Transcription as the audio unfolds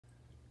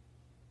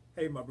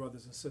Hey, my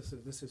brothers and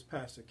sisters, this is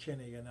Pastor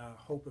Kenny, and I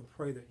hope and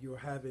pray that you're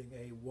having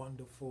a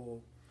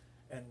wonderful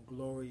and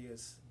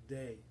glorious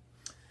day.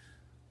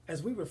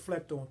 As we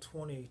reflect on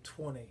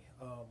 2020,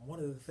 one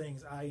of the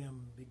things I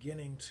am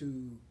beginning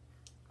to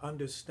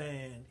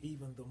understand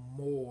even the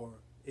more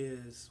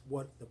is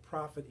what the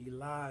prophet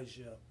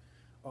Elijah,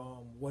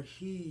 what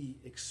he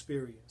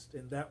experienced,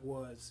 and that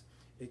was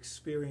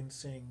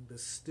experiencing the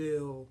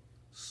still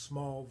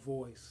small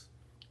voice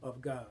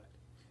of God.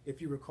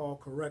 If you recall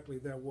correctly,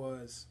 there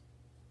was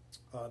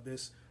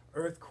this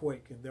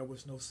earthquake and there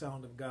was no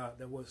sound of God.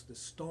 There was the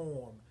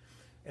storm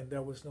and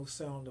there was no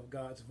sound of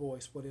God's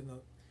voice. But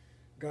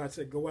God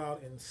said, go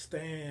out and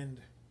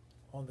stand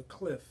on the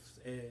cliff's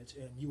edge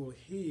and you will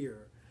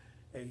hear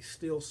a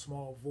still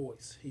small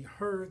voice. He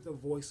heard the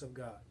voice of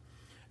God.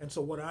 And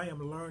so what I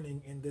am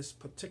learning in this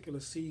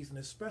particular season,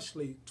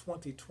 especially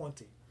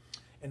 2020,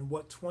 and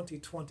what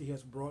 2020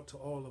 has brought to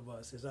all of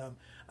us, is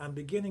I'm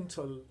beginning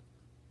to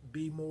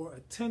be more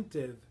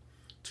attentive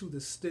to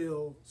the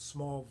still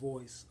small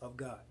voice of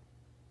God.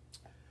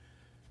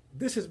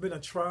 This has been a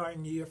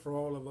trying year for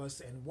all of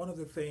us, and one of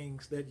the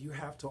things that you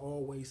have to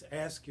always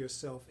ask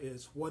yourself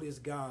is, what is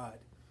God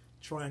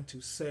trying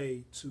to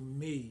say to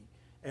me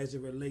as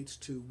it relates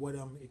to what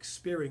I'm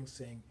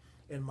experiencing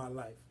in my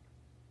life?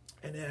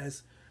 And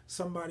as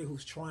somebody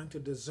who's trying to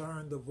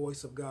discern the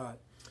voice of God,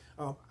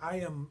 I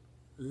am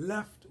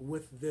left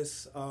with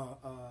this,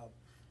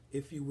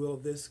 if you will,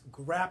 this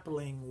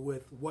grappling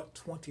with what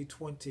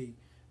 2020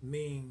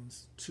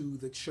 means to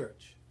the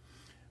church.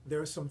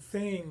 There are some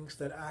things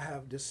that I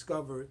have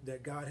discovered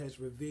that God has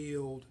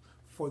revealed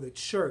for the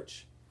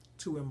church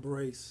to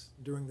embrace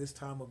during this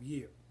time of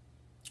year.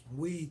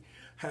 We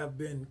have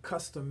been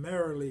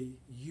customarily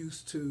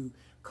used to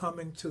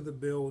coming to the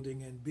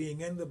building and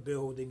being in the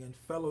building and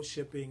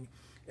fellowshipping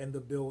in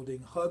the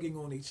building, hugging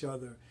on each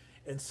other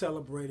and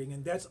celebrating.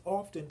 And that's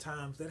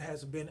oftentimes, that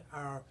has been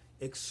our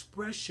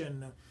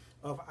expression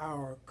of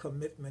our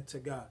commitment to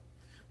God.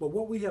 But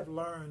what we have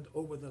learned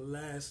over the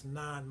last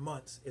 9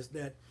 months is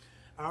that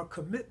our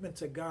commitment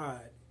to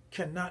God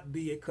cannot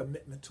be a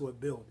commitment to a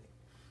building,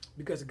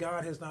 because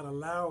God has not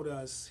allowed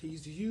us,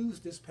 he's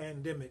used this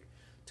pandemic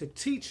to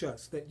teach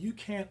us that you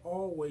can't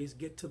always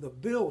get to the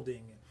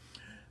building,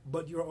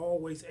 but you're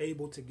always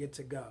able to get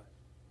to God.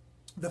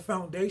 The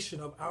foundation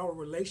of our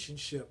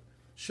relationship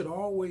should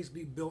always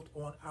be built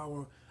on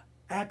our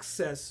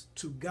access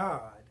to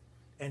God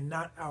and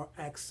not our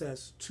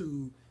access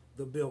to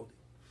the building.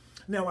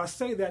 Now, I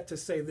say that to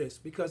say this,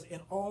 because in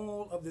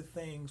all of the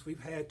things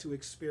we've had to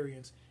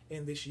experience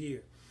in this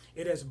year,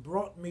 it has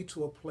brought me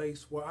to a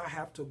place where I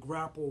have to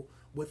grapple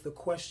with the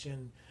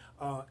question,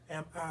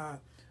 am I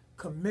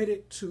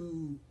committed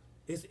to,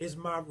 is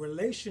my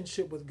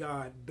relationship with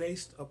God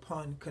based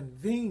upon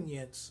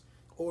convenience,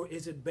 or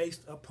is it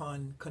based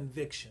upon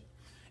conviction?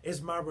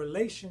 Is my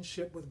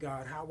relationship with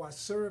God, how I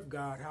serve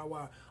God, how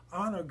I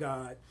honor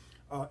God,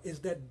 is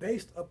that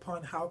based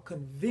upon how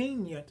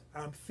convenient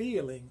I'm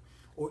feeling,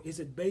 or is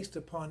it based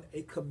upon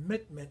a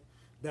commitment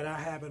that I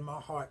have in my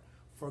heart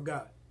for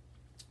God?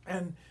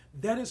 And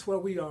that is where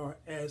we are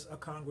as a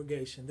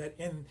congregation, that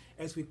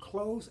as we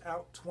close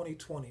out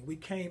 2020, we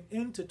came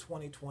into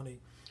 2020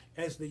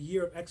 as the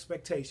year of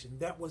expectation.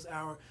 That was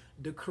our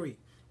decree.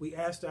 We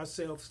asked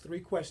ourselves 3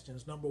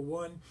 questions. Number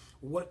 1,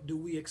 what do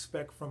we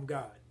expect from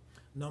God?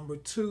 Number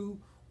 2,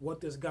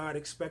 what does God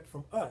expect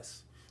from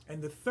us?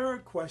 And the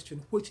third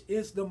question, which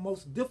is the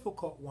most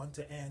difficult one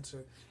to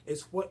answer,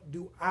 is what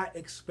do I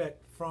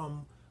expect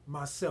from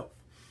myself?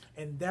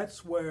 And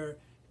that's where,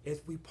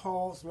 if we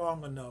pause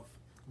long enough,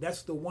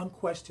 that's the one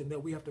question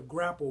that we have to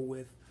grapple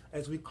with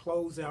as we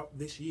close out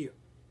this year.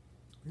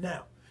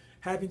 Now,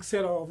 having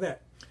said all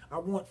that, I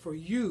want for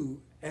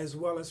you, as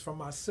well as for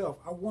myself,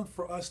 I want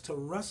for us to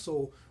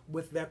wrestle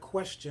with that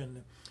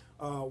question,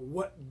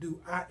 what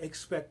do I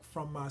expect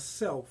from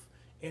myself,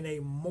 in a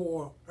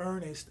more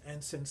earnest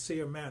and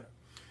sincere manner.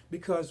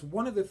 Because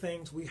one of the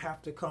things we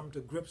have to come to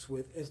grips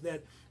with is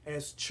that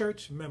as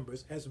church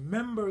members, as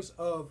members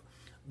of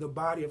the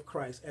body of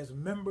Christ, as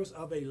members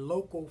of a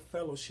local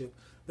fellowship,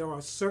 there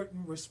are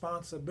certain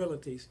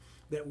responsibilities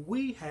that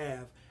we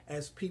have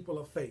as people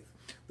of faith.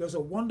 There's a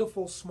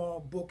wonderful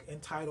small book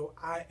entitled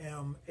I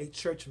Am a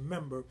Church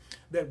Member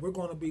that we're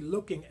going to be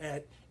looking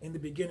at in the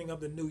beginning of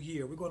the new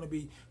year. We're going to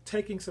be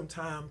taking some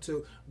time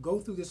to go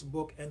through this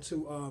book and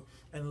to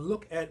and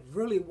look at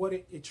really what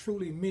it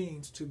truly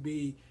means to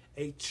be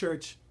a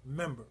church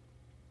member.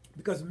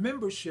 Because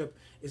membership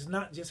is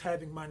not just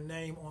having my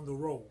name on the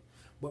roll,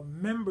 but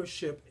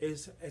membership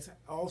is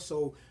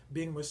also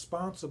being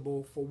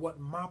responsible for what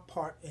my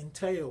part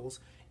entails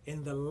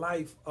in the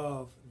life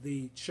of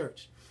the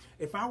church.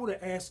 If I were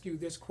to ask you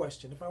this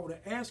question,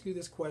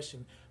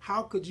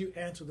 how could you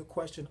answer the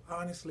question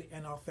honestly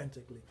and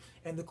authentically?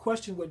 And the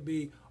question would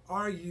be,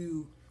 are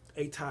you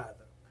a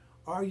tither?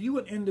 Are you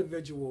an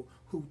individual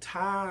who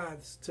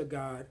tithes to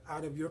God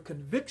out of your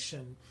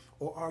conviction,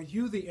 or are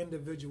you the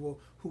individual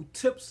who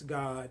tips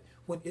God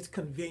when it's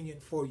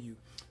convenient for you?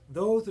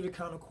 Those are the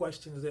kind of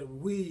questions that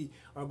we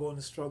are going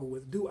to struggle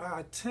with. Do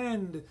I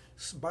attend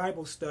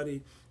Bible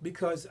study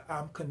because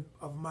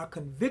of my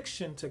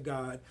conviction to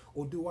God,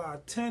 or do I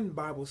attend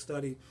Bible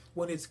study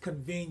when it's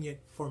convenient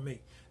for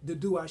me?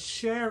 Do I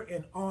share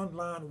in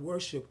online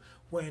worship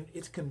when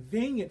it's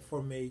convenient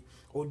for me,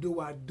 or do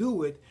I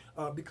do it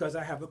because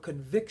I have a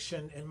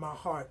conviction in my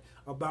heart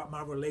about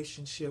my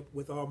relationship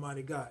with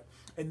Almighty God?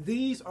 And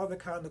these are the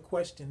kind of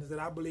questions that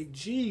I believe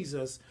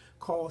Jesus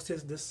caused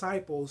his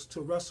disciples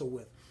to wrestle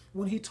with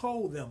when he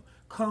told them,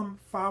 "Come,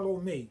 follow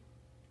me,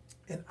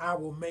 and I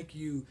will make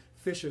you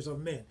fishers of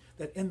men."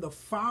 That in the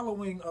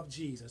following of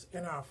Jesus,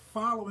 in our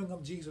following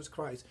of Jesus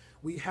Christ,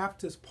 we have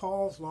to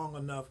pause long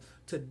enough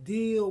to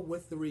deal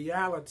with the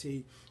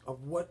reality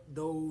of what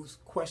those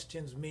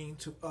questions mean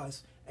to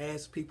us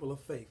as people of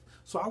faith.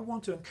 So I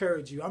want to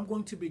encourage you. I'm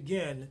going to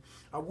begin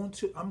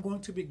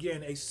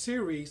a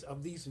series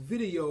of these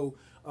video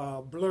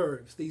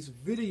blurbs, these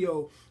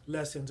video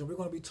lessons, and we're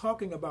going to be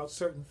talking about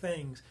certain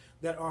things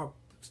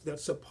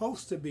that's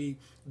supposed to be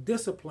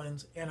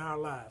disciplines in our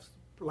lives,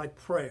 like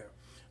prayer,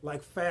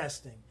 like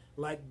fasting,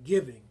 like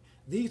giving.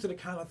 These are the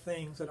kind of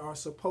things that are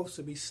supposed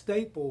to be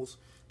staples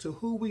to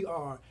who we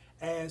are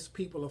as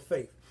people of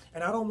faith.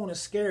 And I don't want to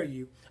scare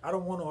you, I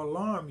don't want to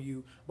alarm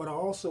you, but I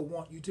also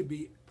want you to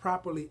be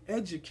properly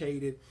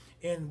educated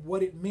in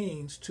what it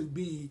means to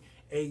be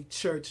a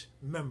church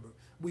member.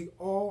 We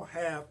all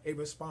have a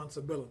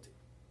responsibility.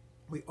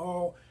 We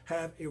all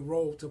have a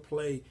role to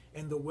play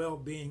in the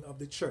well-being of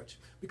the church.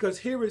 Because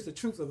here is the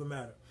truth of the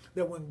matter,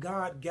 that when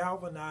God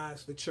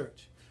galvanized the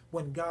church,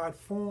 when God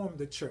formed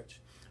the church,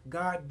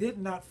 God did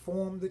not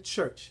form the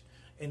church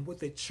and with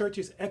the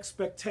church's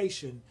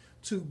expectation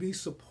to be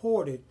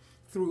supported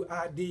through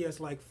ideas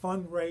like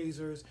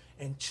fundraisers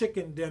and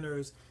chicken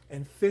dinners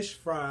and fish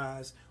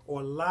fries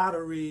or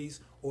lotteries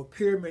or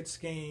pyramid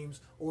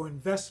schemes or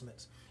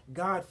investments.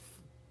 God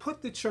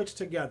put the church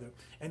together,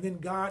 and then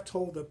God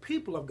told the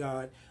people of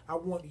God, I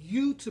want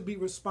you to be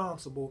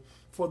responsible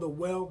for the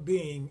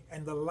well-being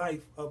and the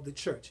life of the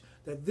church.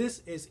 That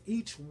this is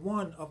each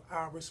one of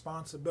our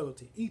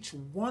responsibility. Each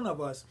one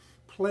of us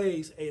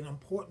plays an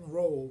important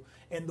role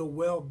in the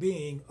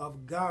well-being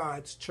of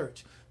God's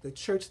church, the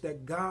church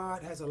that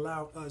God has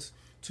allowed us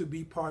to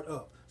be part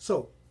of.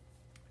 So,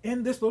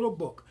 in this little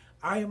book,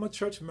 I Am a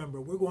Church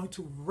Member, we're going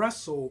to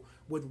wrestle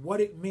with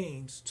what it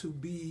means to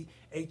be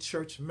a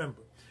church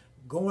member.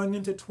 Going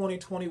into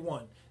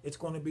 2021, it's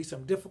going to be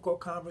some difficult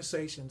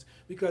conversations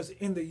because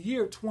in the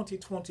year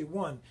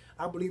 2021,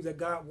 I believe that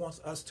God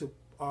wants us to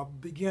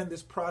begin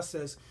this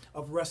process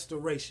of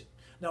restoration.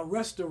 Now,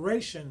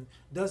 restoration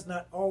does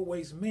not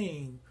always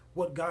mean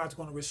what God's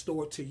going to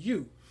restore to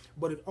you,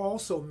 but it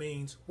also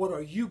means what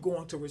are you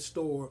going to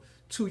restore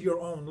to your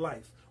own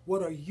life?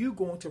 What are you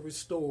going to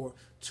restore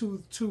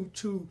to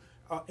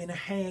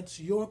enhance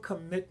your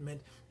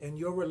commitment and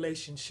your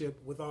relationship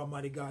with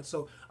Almighty God?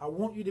 So I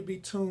want you to be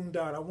tuned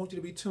out. I want you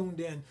to be tuned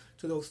in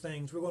to those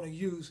things. We're going to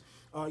use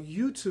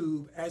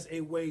YouTube as a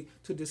way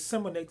to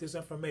disseminate this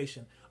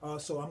information.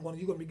 So you're going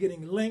to be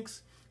getting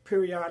links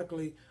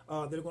periodically.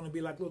 They're going to be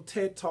like little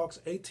TED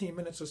Talks, 18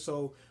 minutes or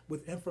so,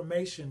 with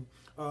information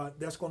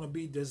that's going to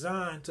be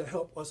designed to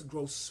help us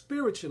grow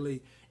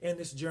spiritually in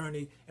this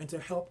journey and to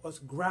help us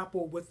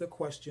grapple with the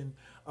question,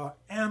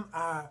 am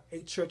I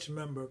a church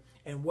member,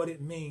 and what it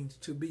means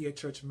to be a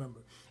church member.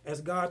 As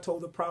God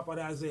told the prophet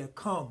Isaiah,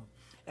 come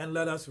and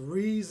let us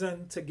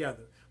reason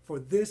together, for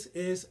this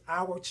is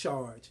our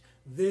charge,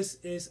 this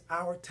is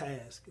our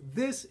task,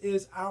 this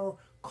is our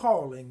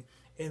calling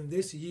in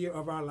this year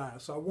of our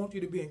lives. So I want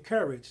you to be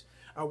encouraged.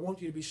 I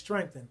want you to be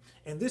strengthened.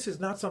 And this is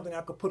not something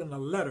I could put in a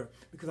letter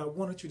because I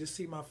wanted you to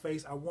see my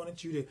face. I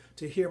wanted you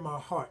to hear my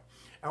heart.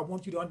 I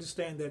want you to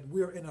understand that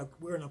we're in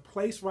a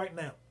place right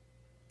now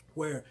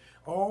where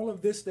all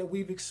of this that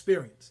we've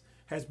experienced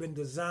has been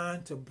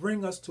designed to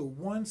bring us to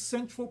one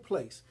central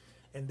place,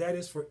 and that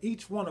is for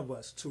each one of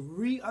us to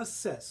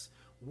reassess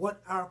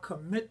what our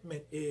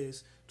commitment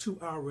is to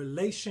our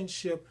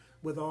relationship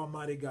with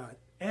Almighty God.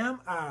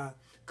 Am I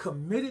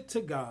committed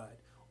to God,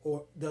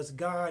 or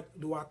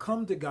do I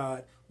come to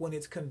God when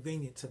it's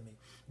convenient to me?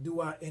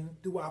 Do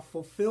I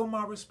fulfill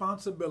my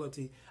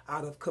responsibility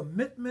out of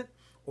commitment,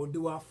 or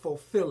do I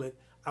fulfill it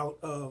out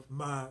of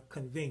my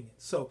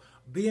convenience? So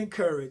be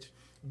encouraged,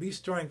 be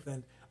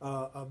strengthened,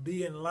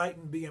 be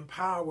enlightened, be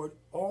empowered,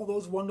 all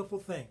those wonderful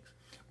things.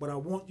 But I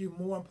want you,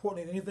 more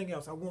important than anything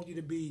else, I want you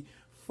to be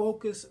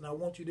focused, and I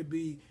want you to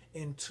be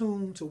in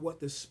tune to what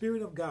the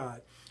Spirit of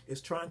God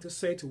is trying to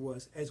say to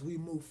us as we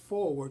move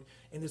forward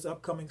in this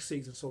upcoming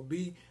season. So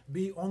be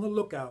on the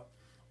lookout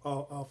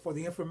for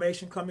the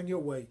information coming your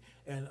way,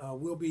 and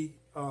we'll be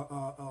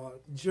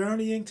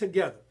journeying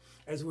together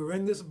as we're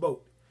in this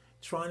boat,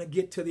 trying to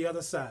get to the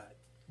other side,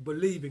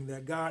 believing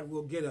that God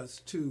will get us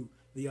to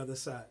the other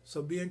side.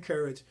 So be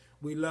encouraged.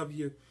 We love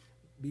you.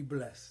 Be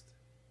blessed.